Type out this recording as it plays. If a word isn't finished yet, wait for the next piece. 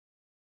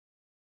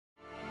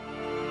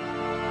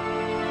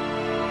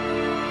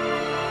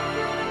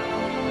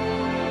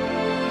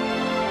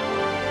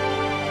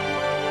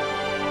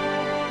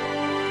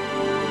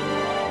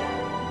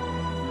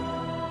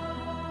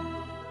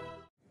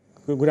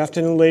Good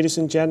afternoon, ladies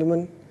and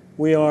gentlemen.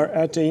 We are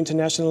at the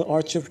International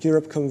Arch of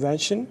Europe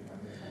Convention,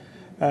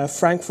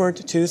 Frankfurt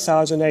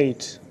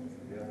 2008.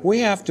 We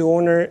have the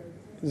honor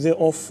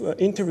of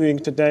interviewing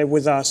today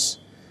with us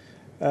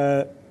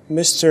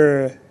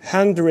Mr.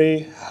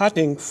 Henry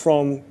Hatting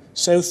from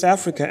South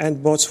Africa and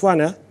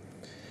Botswana.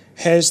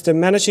 He is the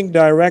Managing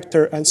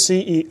Director and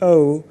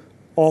CEO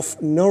of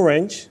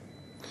Norange.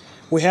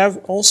 We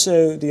have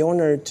also the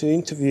honor to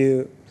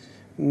interview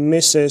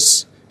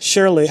Mrs.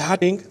 Shirley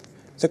Hatting,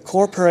 the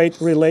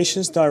Corporate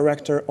Relations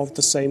Director of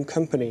the same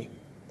company.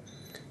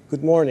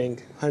 Good morning,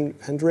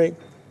 Henry.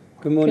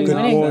 Good morning.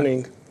 Good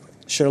morning,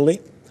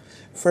 Shirley.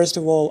 First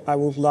of all, I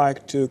would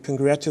like to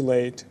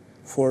congratulate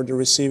for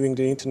receiving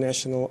the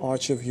International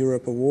Arch of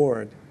Europe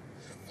Award.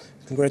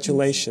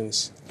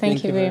 Congratulations.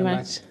 Thank you very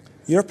much.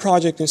 Your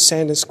project in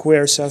Sandton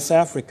Square, South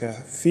Africa,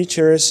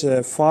 features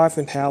a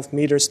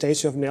 5.5-meter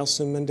statue of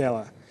Nelson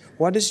Mandela.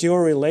 What is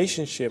your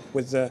relationship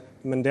with the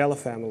Mandela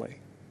family?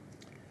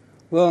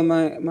 Well,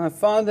 my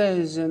father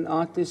is an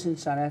artist in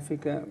South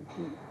Africa,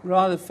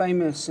 rather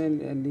famous,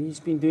 and he's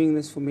been doing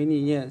this for many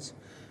years.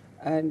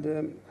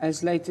 And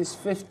as late as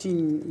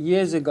 15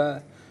 years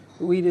ago,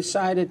 we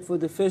decided for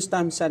the first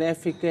time South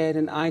Africa had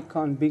an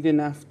icon big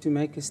enough to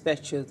make a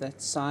statue of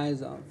that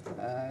size of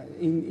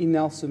in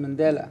Nelson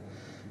Mandela.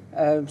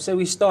 So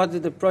we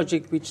started a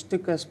project which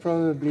took us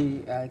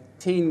probably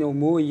 10 or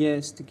more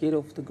years to get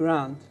off the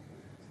ground.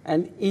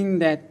 And in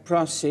that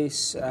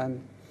process,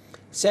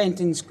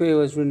 Sandton Square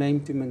was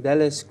renamed to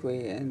Mandela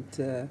Square,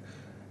 and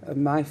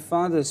my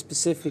father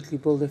specifically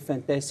built a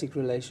fantastic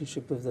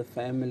relationship with the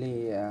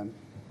family,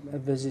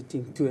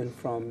 visiting to and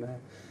from.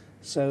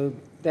 So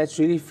that's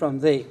really from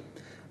there.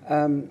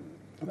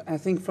 I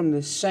think from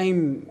the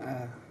same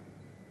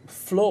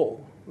floor,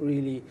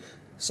 really,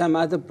 some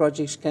other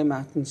projects came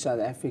out in South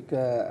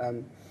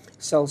Africa.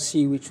 Cell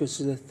C, which was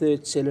the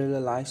third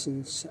cellular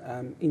license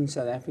in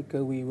South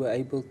Africa, we were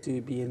able to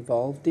be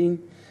involved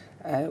in,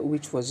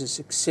 which was a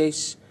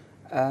success,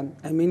 and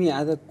many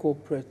other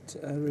corporate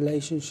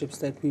relationships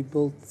that we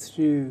built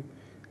through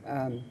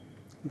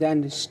the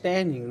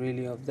understanding,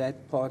 really, of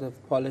that part of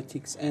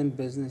politics and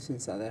business in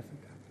South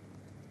Africa.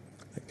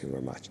 Thank you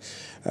very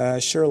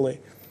much.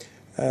 Shirley,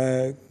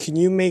 can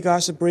you make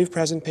us a brief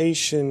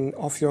presentation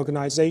of your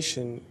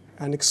organization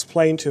and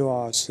explain to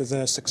us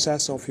the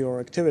success of your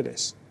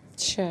activities?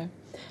 Sure.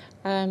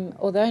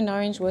 Although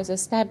Norange was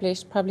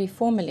established probably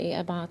formally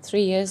about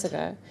 3 years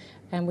ago,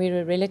 and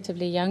we're a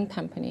relatively young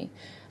company,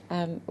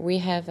 we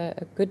have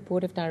a good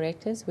board of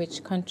directors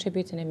which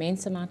contribute an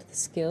immense amount of the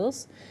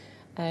skills.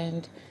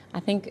 And I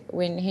think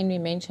when Henry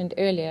mentioned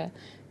earlier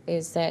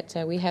is that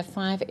we have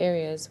 5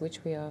 areas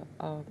which we are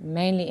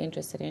mainly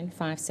interested in,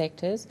 5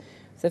 sectors.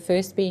 The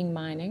first being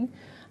mining.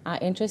 Our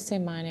interests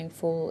in mining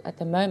fall at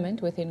the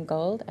moment within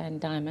gold and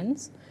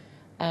diamonds.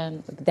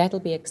 That'll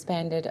be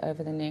expanded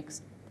over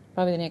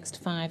probably the next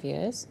 5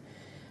 years.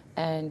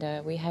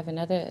 And we have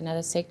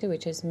another sector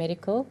which is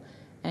medical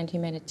and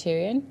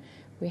humanitarian.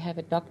 We have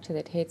a doctor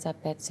that heads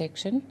up that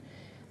section.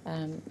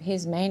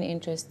 His main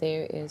interest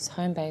there is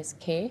home-based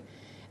care.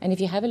 And if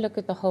you have a look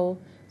at the whole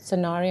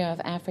scenario of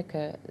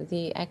Africa,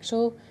 the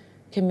actual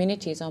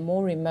communities are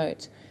more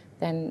remote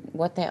than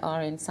what they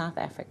are in South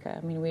Africa.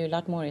 I mean, we're a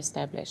lot more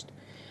established.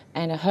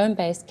 And a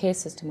home-based care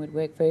system would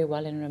work very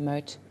well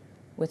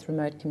with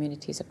remote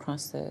communities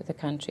across the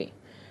country.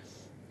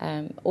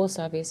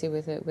 Also, obviously,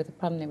 with the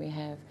problem that we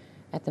have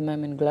at the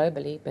moment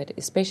globally, but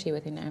especially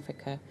within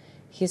Africa,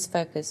 his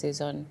focus is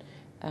on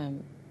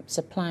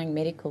supplying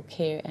medical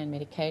care and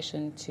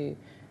medication to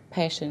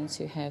patients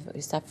who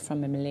suffer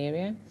from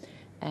malaria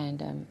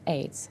and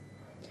AIDS.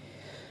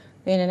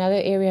 Then another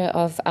area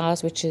of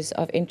ours which is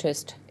of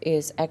interest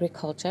is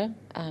agriculture.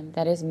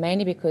 That is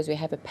mainly because we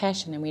have a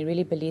passion and we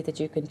really believe that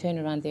you can turn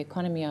around the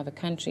economy of a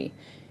country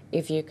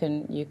if you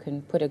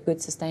can put a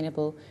good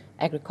sustainable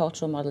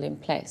agricultural model in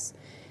place.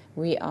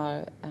 We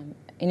are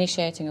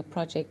initiating a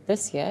project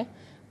this year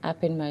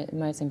up in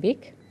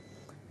Mozambique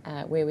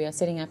where we are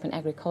setting up an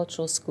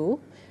agricultural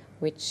school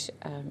which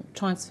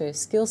transfers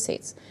skill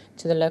sets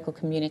to the local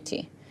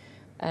community.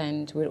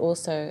 And we're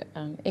also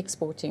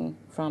exporting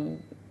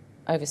from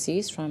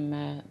overseas, from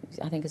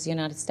I think it's the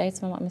United States,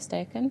 if I'm not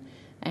mistaken,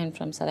 and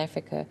from South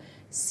Africa,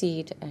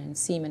 seed and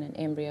semen and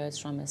embryos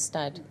from a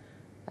stud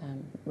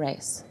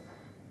race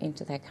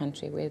into that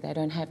country where they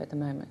don't have at the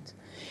moment.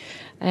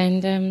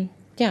 And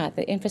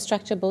the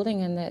infrastructure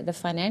building and the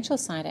financial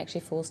side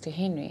actually falls to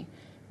Henry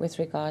with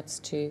regards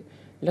to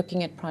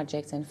looking at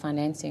projects and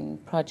financing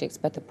projects.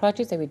 But the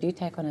projects that we do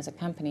take on as a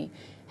company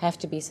have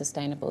to be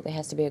sustainable. There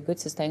has to be a good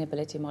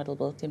sustainability model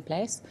built in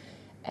place.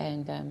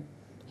 And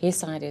his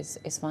side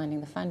is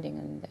finding the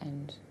funding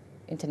and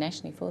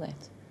internationally for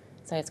that.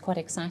 So it's quite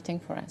exciting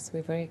for us.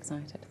 We're very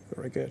excited.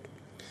 Very good.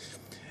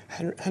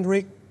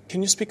 Henry,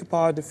 can you speak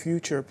about the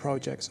future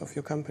projects of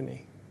your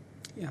company?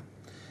 Yeah.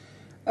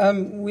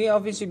 We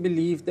obviously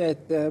believe that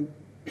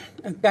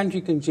a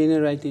country can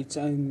generate its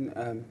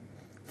own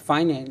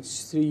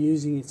finance through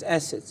using its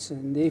assets,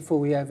 and therefore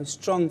we have a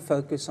strong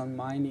focus on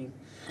mining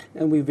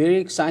And we're very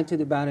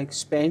excited about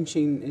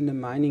expansion in the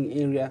mining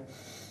area,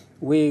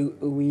 where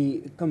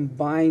we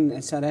combine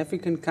a South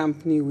African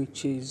company,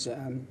 which is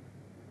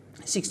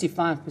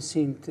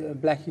 65%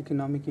 black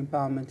economic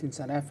empowerment in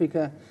South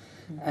Africa,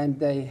 and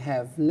they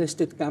have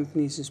listed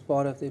companies as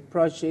part of their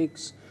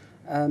projects.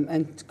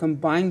 And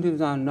combined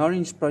with our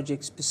Norange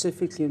project,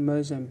 specifically in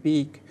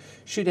Mozambique,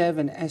 should have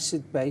an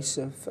asset base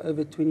of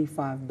over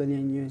 $25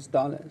 billion.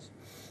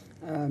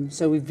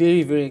 So we're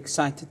very, very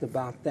excited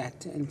about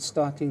that and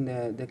starting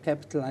the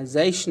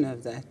capitalization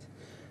of that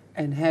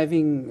and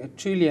having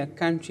truly a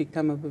country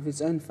come up with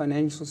its own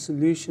financial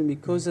solution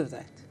because of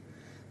that.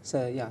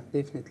 So yeah,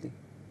 definitely.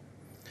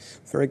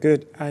 Very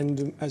good.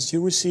 And as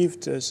you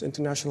received this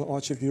International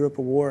Arch of Europe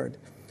Award,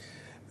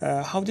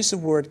 how this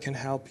award can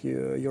help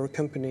your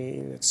company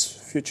in its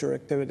future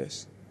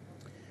activities?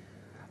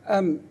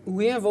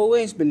 We have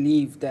always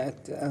believed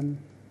that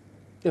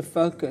the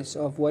focus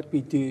of what we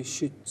do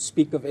should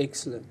speak of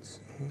excellence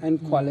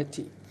and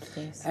quality.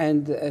 Yes.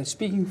 And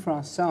speaking for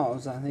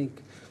ourselves, I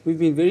think we've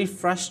been very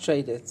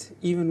frustrated,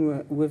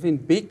 even within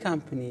big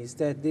companies,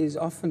 that there's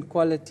often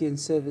quality and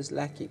service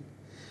lacking.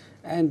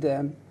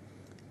 And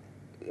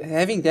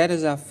having that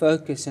as our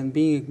focus and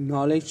being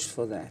acknowledged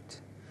for that,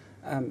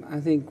 I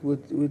think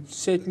would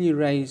certainly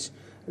raise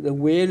the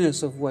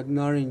awareness of what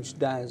Norange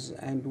does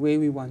and where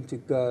we want to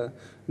go,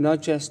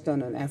 not just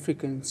on an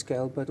African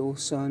scale, but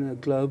also on a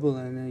global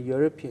and a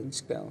European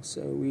scale.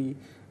 So we're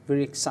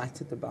very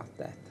excited about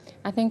that.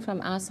 I think from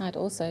our side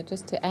also,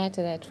 just to add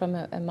to that, from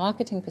a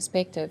marketing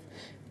perspective,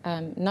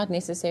 not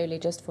necessarily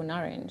just for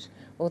Norange,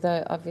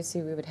 although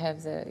obviously we would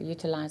have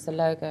utilize the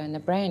logo and the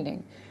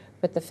branding,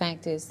 but the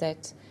fact is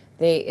that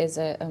there is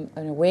an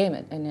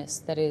awareness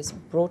that is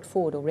brought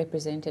forward or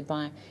represented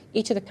by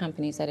each of the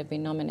companies that have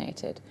been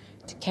nominated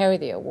to carry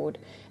the award,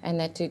 and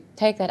that to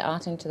take that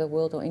out into the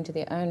world or into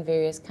their own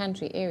various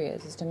country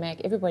areas is to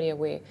make everybody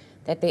aware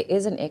that there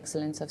is an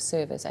excellence of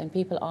service and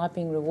people are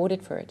being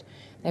rewarded for it,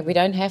 that we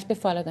don't have to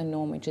follow the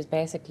norm, which is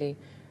basically,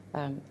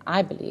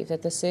 I believe,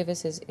 that the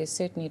service is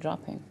certainly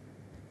dropping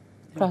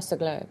across the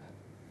globe.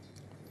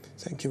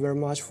 Thank you very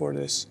much for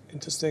this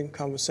interesting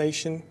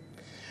conversation.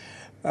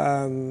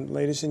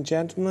 Ladies and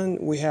gentlemen,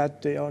 we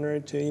had the honor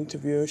to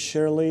interview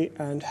Shirley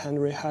and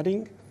Henry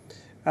Harding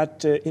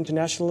at the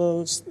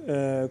International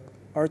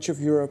Arch of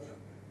Europe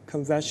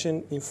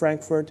Convention in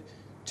Frankfurt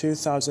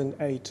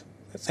 2008.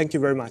 Thank you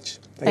very much.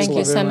 Thank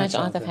you so much,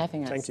 Arthur, for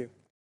having us. Thank you.